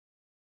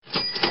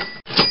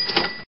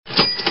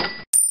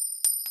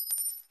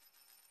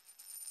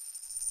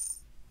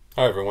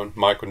Hi everyone,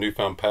 Mike with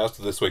Newfound Pass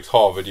to this week's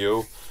haul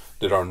video.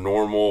 Did our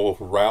normal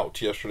route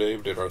yesterday,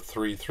 did our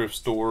 3 thrift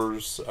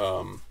stores,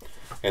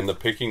 and the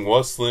picking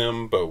was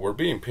slim, but we're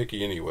being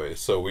picky anyway.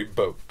 So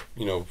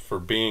for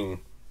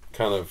being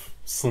kind of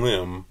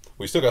slim,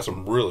 we still got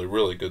some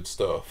really good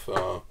stuff,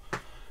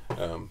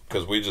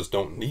 because we just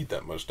don't need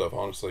that much stuff,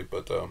 honestly.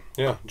 But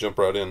yeah, jump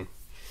right in.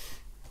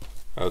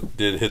 I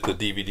did hit the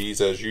DVDs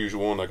as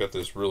usual, and I got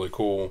this really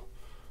cool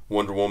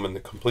Wonder Woman,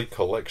 the complete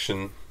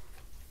collection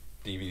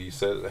DVD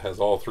set that has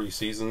all 3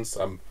 seasons.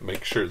 I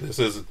make sure this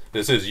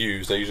is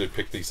used. I usually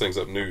pick these things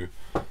up new.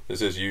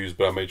 This is used,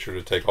 but I made sure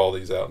to take all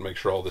these out and make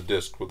sure all the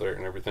discs were there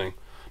and everything.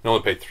 I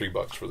only paid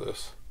 $3 for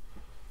this,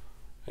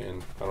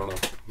 and I don't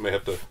know, may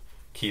have to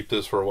keep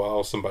this for a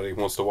while. Somebody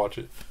wants to watch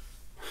it,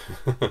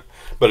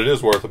 but it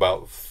is worth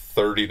about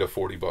 30 to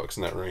 40 bucks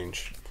in that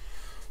range.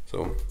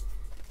 So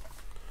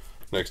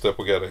next up,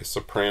 we got a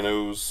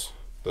Sopranos,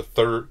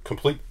 the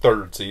complete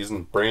third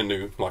season, brand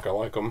new, like I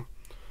like them.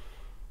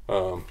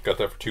 Got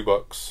that for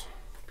 $2.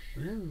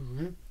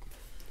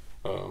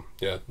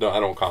 Yeah, no, I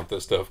don't comp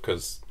this stuff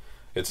because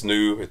it's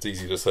new, it's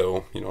easy to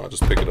sell. You know, I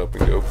just pick it up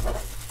and go.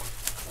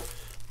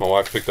 My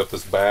wife picked up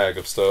this bag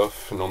of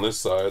stuff, and on this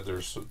side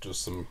there's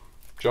just some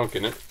junk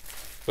in it,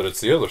 but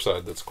it's the other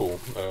side that's cool.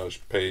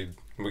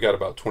 We got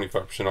about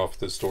 25% off at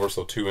this store,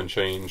 so 2 and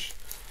change.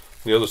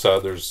 The other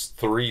side, there's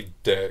 3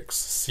 decks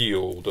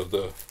sealed of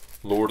the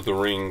Lord of the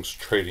Rings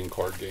trading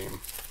card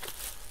game.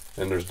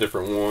 And there's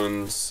different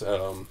ones,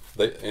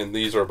 and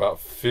these are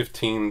about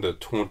 15 to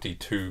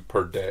 22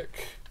 per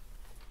deck,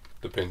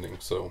 depending.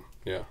 So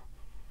yeah,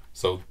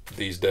 so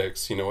these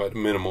decks, you know, at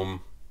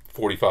minimum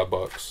 45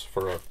 bucks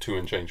for a 2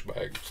 and change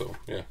bag. So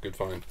yeah, good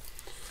find.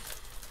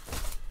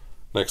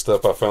 Next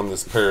up, I found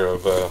this pair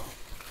of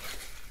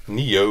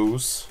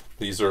Neos.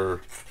 These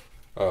are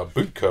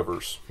boot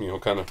covers, you know,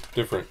 kind of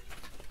different.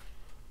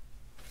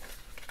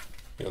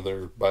 You know,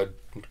 they're by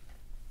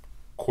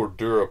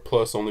Cordura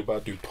Plus, only by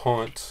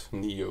DuPont.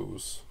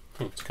 Neos.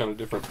 It's kind of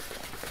different,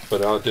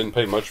 but I didn't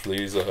pay much for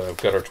these. I've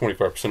got our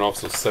 25% off,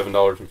 so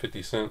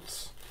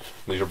 $7.50.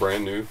 These are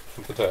brand new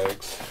with the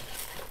tags.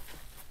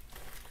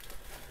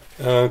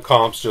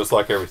 Comps, just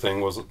like everything,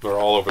 they're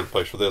all over the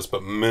place for this,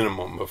 but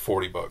minimum of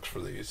 40 bucks for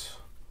these,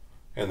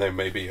 and they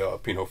may be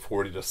up, you know,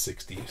 40 to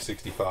 60,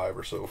 65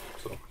 or so.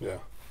 So yeah,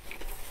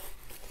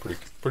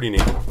 pretty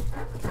neat.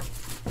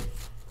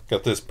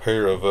 Got this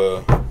pair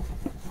of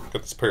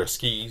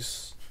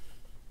skis.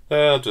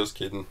 Just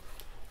kidding.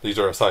 These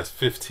are a size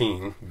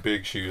 15,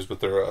 big shoes, but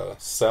they're a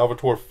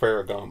Salvatore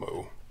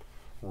Ferragamo.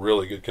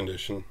 Really good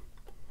condition.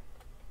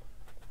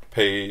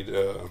 Paid,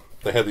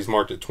 they had these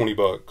marked at 20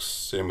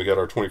 bucks, and we got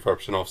our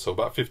 25% off, so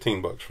about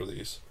 15 bucks for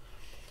these.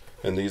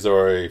 And these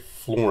are a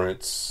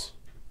Florence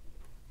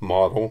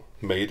model,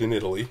 made in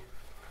Italy.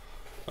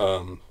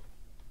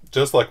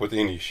 Just like with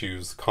any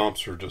shoes,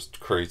 comps are just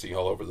crazy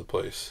all over the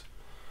place.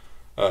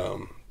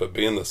 But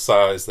being the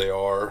size they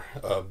are,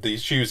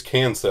 these shoes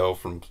can sell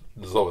from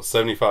as low as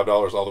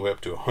 $75 all the way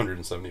up to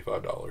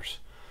 $175.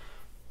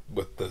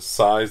 With the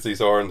size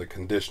these are and the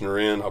condition they're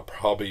in, I'll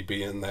probably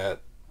be in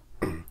that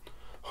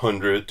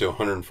 100 to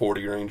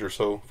 140 range or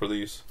so for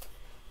these.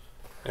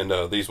 And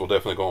these will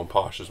definitely go on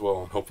Posh as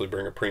well, and hopefully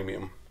bring a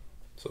premium.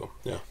 So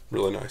yeah,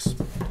 really nice.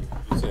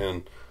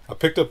 And I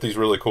picked up these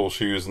really cool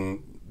shoes,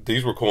 and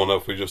these were cool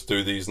enough we just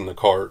threw these in the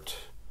cart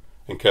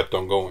and kept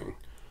on going.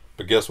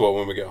 But guess what,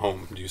 when we get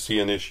home, do you see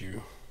an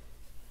issue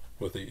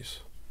with these?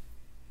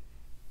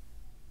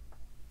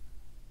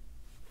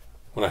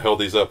 When I held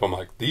these up, I'm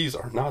like, these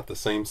are not the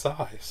same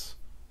size.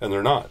 And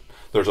they're not.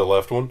 There's a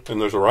left one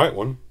and there's a right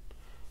one,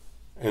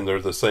 and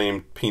they're the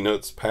same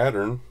Peanuts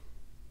pattern,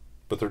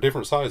 but they're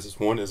different sizes.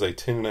 One is a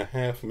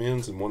 10.5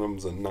 men's and one of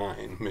them's a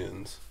 9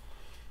 men's.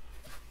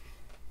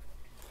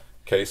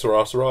 Okay,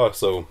 Sarah.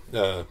 So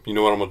you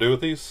know what I'm going to do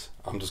with these?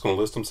 I'm just going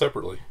to list them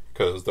separately,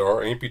 because there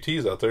are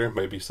amputees out there.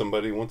 Maybe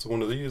somebody wants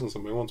one of these and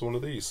somebody wants one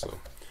of these. So,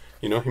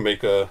 you know, you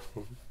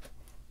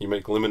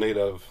make lemonade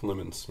out of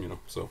lemons, you know.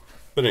 So,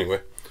 but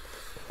anyway,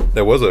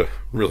 that was a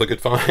really good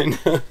find.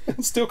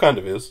 It still kind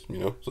of is, you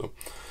know. So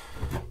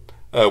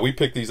we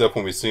pick these up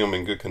when we see them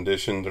in good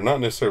condition. They're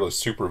not necessarily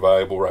super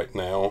valuable right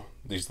now.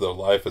 These are the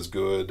Life is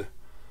Good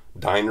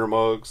diner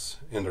mugs,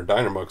 and they're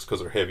diner mugs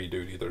because they're heavy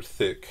duty. They're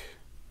thick.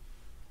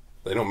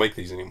 They don't make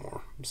these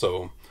anymore.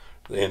 So,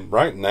 and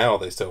right now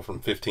they sell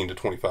from $15 to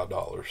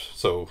 $25.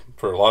 So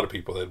for a lot of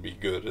people that'd be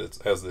good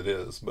as it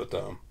is. But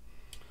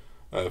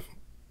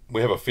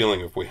we have a feeling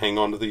if we hang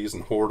on to these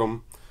and hoard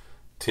them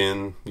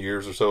 10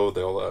 years or so,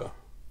 they'll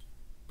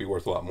be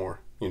worth a lot more.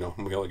 You know,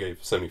 we only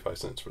gave 75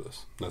 cents for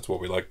this. That's what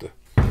we like to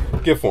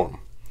give for them.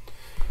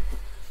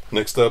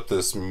 Next up,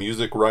 this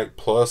Music Right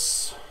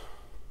Plus.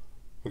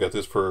 We got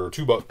this for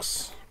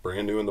 $2,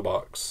 brand new in the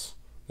box.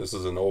 This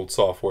is an old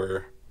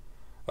software.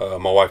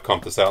 My wife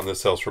comped this out, and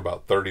this sells for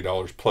about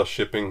 $30 plus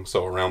shipping,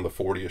 so around the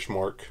 40-ish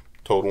mark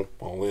total,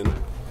 all in.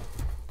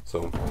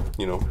 So,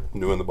 you know,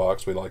 new in the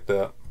box, we like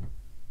that.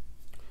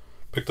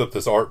 Picked up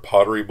this art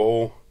pottery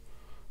bowl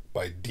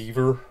by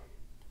Deaver,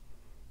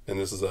 and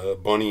this is a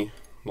bunny,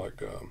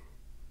 like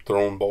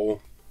throne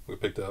bowl. We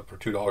picked it up for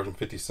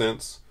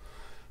 $2.50.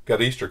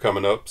 Got Easter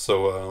coming up,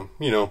 so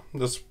you know,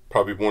 this is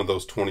probably one of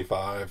those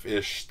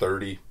 25-ish,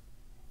 $30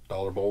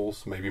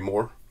 bowls, maybe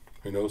more.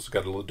 Who knows?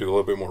 Got to do a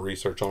little bit more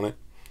research on it.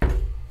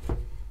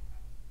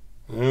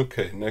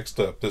 Okay, next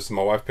up, this,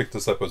 my wife picked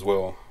this up as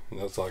well, and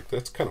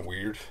that's kind of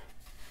weird.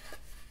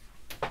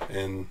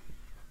 And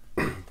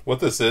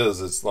what this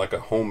is, it's like a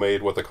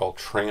homemade, what they call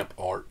tramp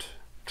art.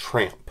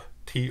 Tramp,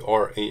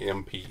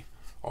 T-R-A-M-P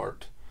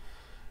art.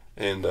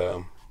 And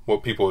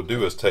what people would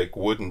do is take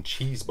wooden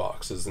cheese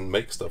boxes and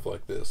make stuff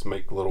like this.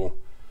 Make little,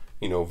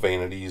 you know,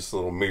 vanities,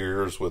 little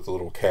mirrors with a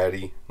little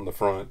caddy on the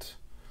front.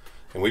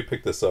 And we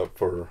picked this up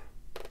for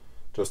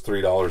just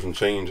 $3 and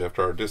change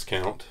after our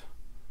discount.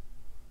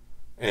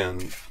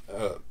 And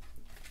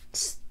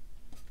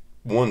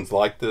ones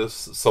like this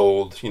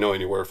sold, you know,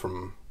 anywhere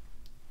from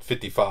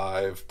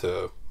 $55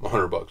 to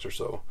 $100 or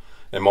so.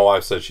 And my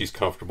wife said she's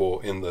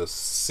comfortable in the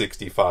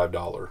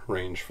 $65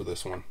 range for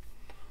this one.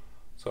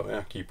 So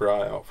yeah, keep your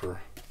eye out for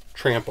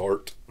tramp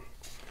art.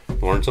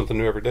 Learn something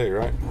new every day,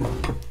 right?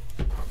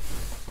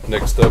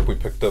 Next up, we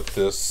picked up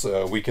this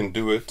We Can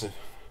Do It.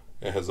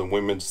 It has a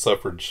women's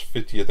suffrage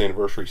 50th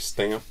anniversary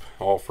stamp,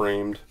 all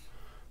framed.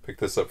 Picked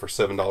this up for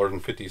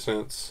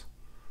 $7.50.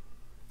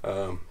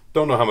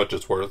 Don't know how much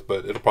it's worth,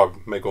 but it'll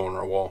probably may go on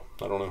our wall.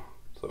 I don't know.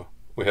 So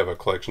we have a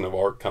collection of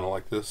art kind of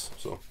like this.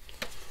 So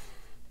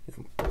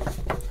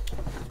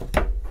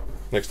yeah.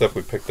 Next up,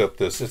 we picked up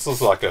this. This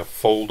is like a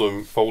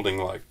folding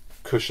like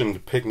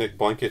cushioned picnic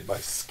blanket by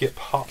Skip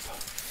Hop.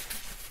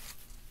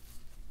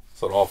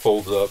 So it all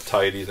folds up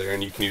tidy there,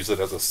 and you can use it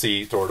as a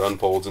seat, or it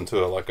unfolds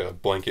into like a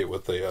blanket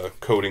with a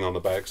coating on the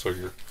back, so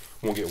you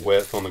won't get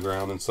wet on the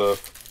ground and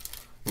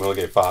stuff. We only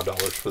gave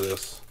 $5 for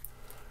this.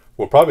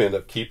 We'll probably end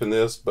up keeping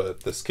this,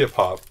 but the Skip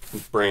Hop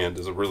brand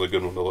is a really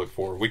good one to look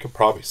for. We could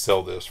probably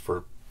sell this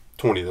for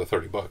 $20 to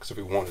 $30 if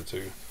we wanted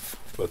to,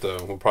 but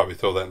we'll probably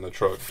throw that in the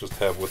truck just to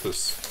have with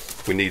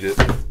us. We need it.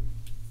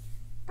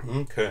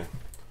 Okay.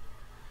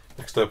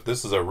 Next up,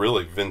 this is a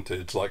really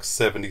vintage, like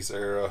 70s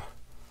era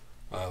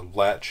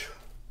latch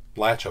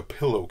a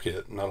pillow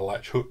kit, not a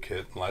latch hook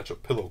kit, latch a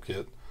pillow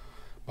kit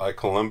by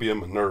Columbia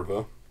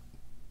Minerva.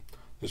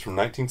 It's from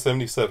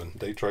 1977,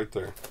 dates right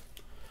there.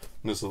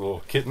 And this is a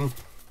little kitten.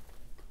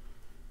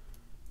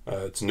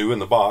 It's new in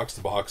the box.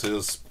 The box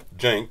is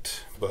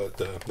janked, but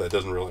that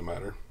doesn't really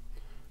matter.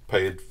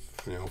 Paid,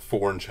 you know,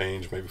 $4 and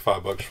change, maybe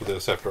 $5 for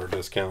this after our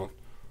discount.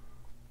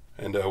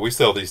 And we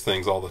sell these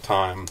things all the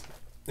time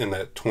in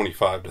that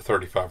 25 to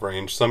 35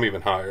 range, some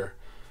even higher.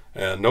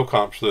 And no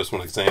comps for this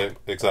one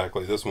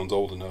exactly. This one's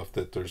old enough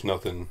that there's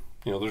nothing,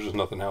 you know, there's just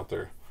nothing out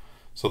there.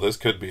 So this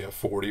could be a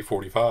 40,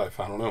 45,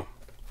 I don't know.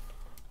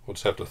 We'll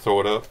just have to throw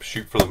it up,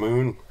 shoot for the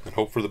moon, and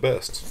hope for the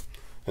best.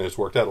 And it's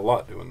worked out a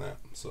lot doing that.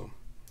 So,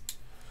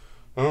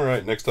 all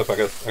right, next up I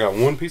got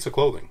one piece of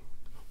clothing.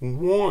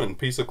 One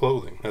piece of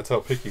clothing. That's how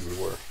picky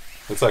we were.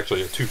 It's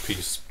actually a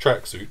 2-piece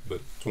tracksuit,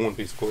 but it's one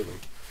piece of clothing.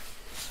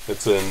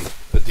 It's an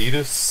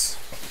Adidas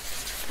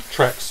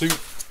tracksuit,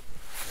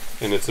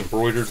 and it's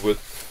embroidered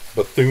with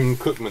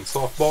Bethune-Cookman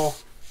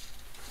softball.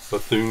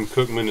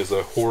 Bethune-Cookman is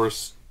a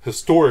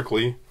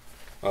historically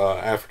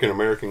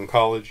African-American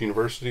college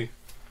university,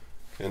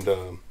 and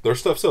their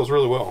stuff sells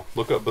really well.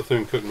 Look up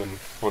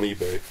Bethune-Cookman on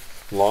eBay.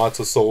 Lots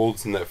of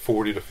solds in that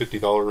 $40 to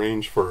 $50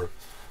 range for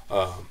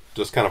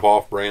just kind of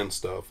off-brand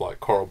stuff like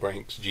Carl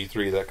Banks,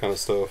 G3, that kind of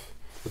stuff.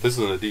 But this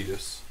is an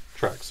Adidas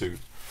tracksuit,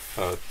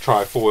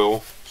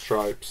 trifoil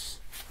stripes,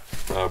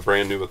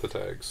 brand new with the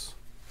tags,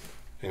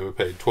 and we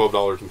paid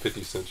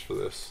 $12.50 for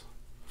this.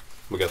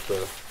 We got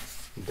the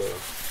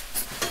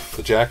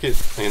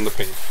jacket and the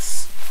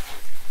pants,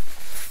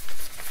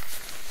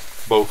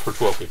 both for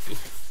 $12.50.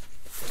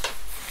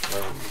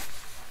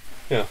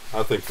 Yeah,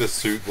 I think this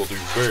suit will do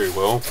very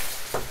well.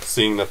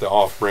 Seeing that the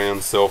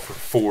off-brand sell for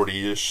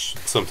 40-ish,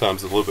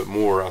 sometimes a little bit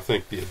more, I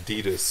think the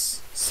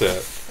Adidas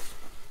set,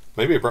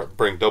 maybe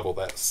bring double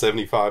that,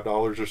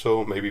 $75 or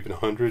so, maybe even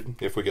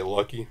 $100 if we get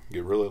lucky,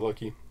 get really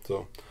lucky.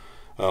 So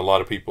a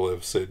lot of people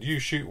have said, you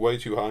shoot way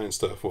too high and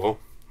stuff. Well,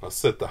 I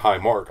set the high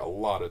mark a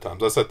lot of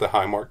times. I set the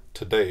high mark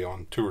today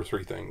on 2 or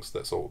 3 things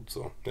that sold.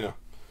 So yeah,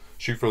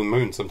 shoot for the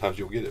moon, sometimes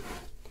you'll get it.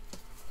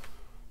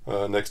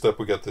 Next up,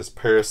 we got this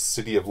Paris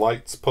City of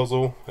Lights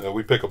puzzle.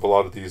 We pick up a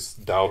lot of these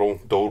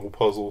dodal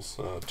puzzles.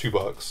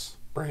 $2,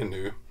 brand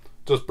new,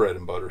 just bread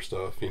and butter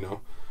stuff, you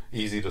know,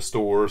 easy to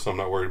store, so I'm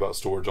not worried about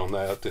storage on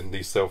that. And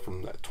these sell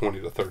from that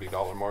 $20 to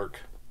 $30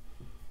 mark.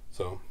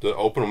 So to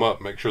open them up,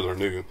 make sure they're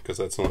new, because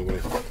that's the only way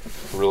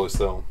to really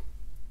sell them.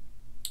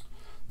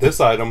 This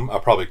item I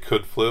probably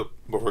could flip,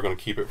 but we're going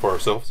to keep it for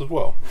ourselves as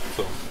well.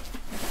 So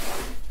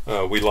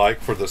we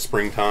like for the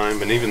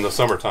springtime and even the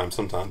summertime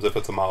sometimes, if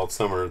it's a mild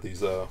summer,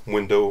 these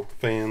window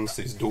fans,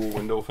 these dual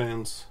window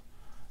fans.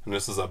 And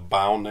this is a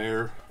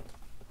Balnair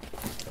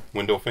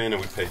window fan,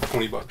 and we paid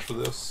 $20 for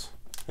this.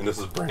 And this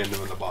is brand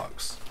new in the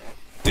box.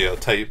 The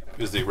tape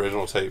is the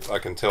original tape. I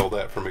can tell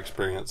that from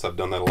experience. I've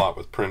done that a lot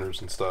with printers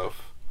and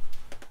stuff.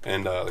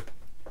 And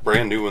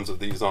brand new ones of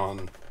these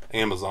on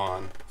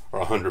Amazon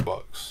are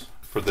 $100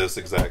 for this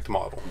exact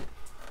model.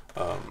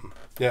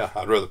 Yeah,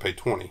 I'd rather pay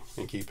 20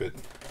 and keep it.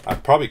 I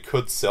probably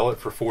could sell it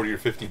for 40 or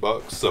 50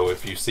 bucks. So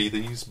if you see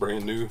these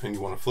brand new and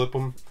you want to flip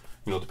them,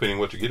 you know, depending on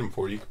what you get them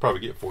for, you could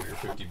probably get 40 or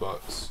 50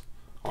 bucks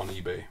on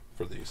eBay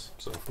for these.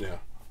 So yeah,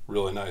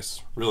 really nice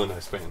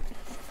fan.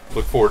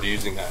 Look forward to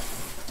using that.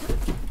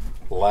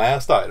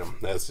 Last item.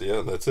 That's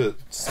it.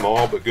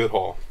 Small but good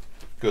haul.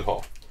 Good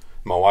haul.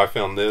 My wife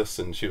found this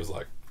and she was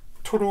like,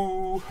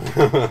 "Toodoo!"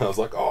 I was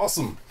like,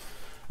 awesome.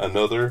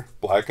 Another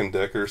Black &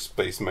 Decker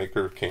Space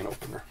Maker can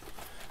opener.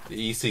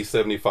 The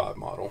EC75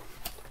 model.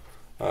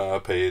 I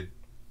paid,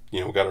 you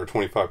know, got our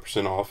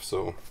 25% off,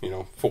 so, you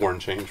know, $4 and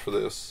change for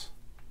this.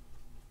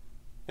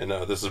 And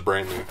this is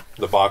brand new.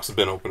 The box has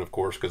been open, of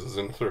course, because it's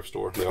in the thrift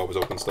store. They always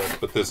open stuff,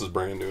 but this is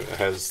brand new. It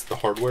has the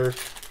hardware, it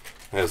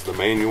has the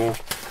manual,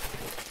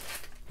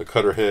 the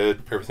cutter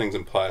head, everything's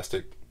in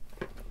plastic.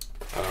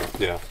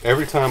 Yeah,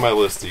 every time I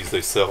list these,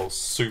 they sell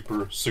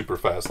super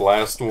fast.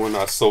 Last one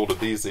I sold of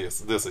these,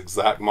 this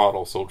exact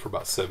model sold for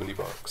about 70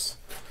 bucks.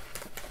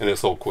 And it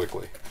sold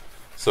quickly.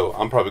 So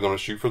I'm probably going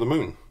to shoot for the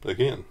moon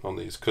again on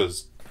these,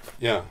 because,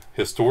 yeah,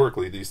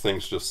 historically these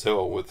things just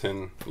sell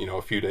within, you know,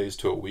 a few days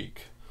to a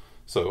week.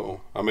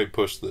 So I may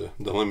push the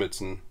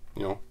limits and,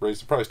 you know, raise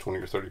the price 20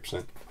 or 30%.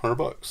 100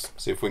 bucks.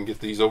 See if we can get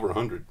these over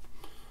 100.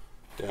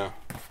 Yeah.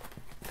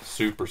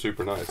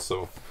 Super nice.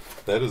 So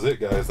that is it,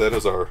 guys. That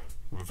is our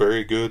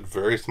very good,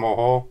 very small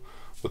haul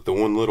with the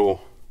one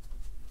little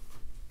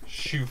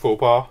shoe faux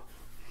pas.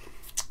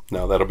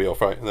 Now that'll be all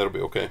right. That'll be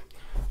okay.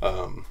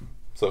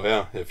 So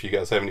yeah, if you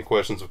guys have any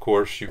questions, of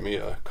course, shoot me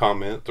a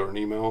comment or an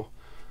email.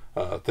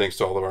 Thanks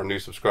to all of our new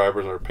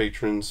subscribers, our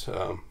patrons.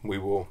 We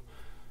will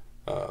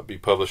be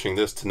publishing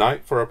this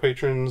tonight for our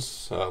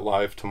patrons,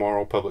 live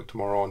tomorrow, public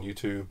tomorrow on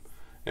YouTube,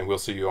 and we'll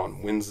see you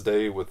on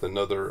Wednesday with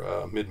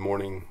another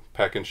mid-morning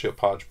pack and ship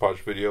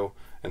hodgepodge video,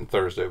 and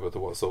Thursday with a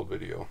what sold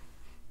video.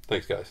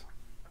 Thanks, guys.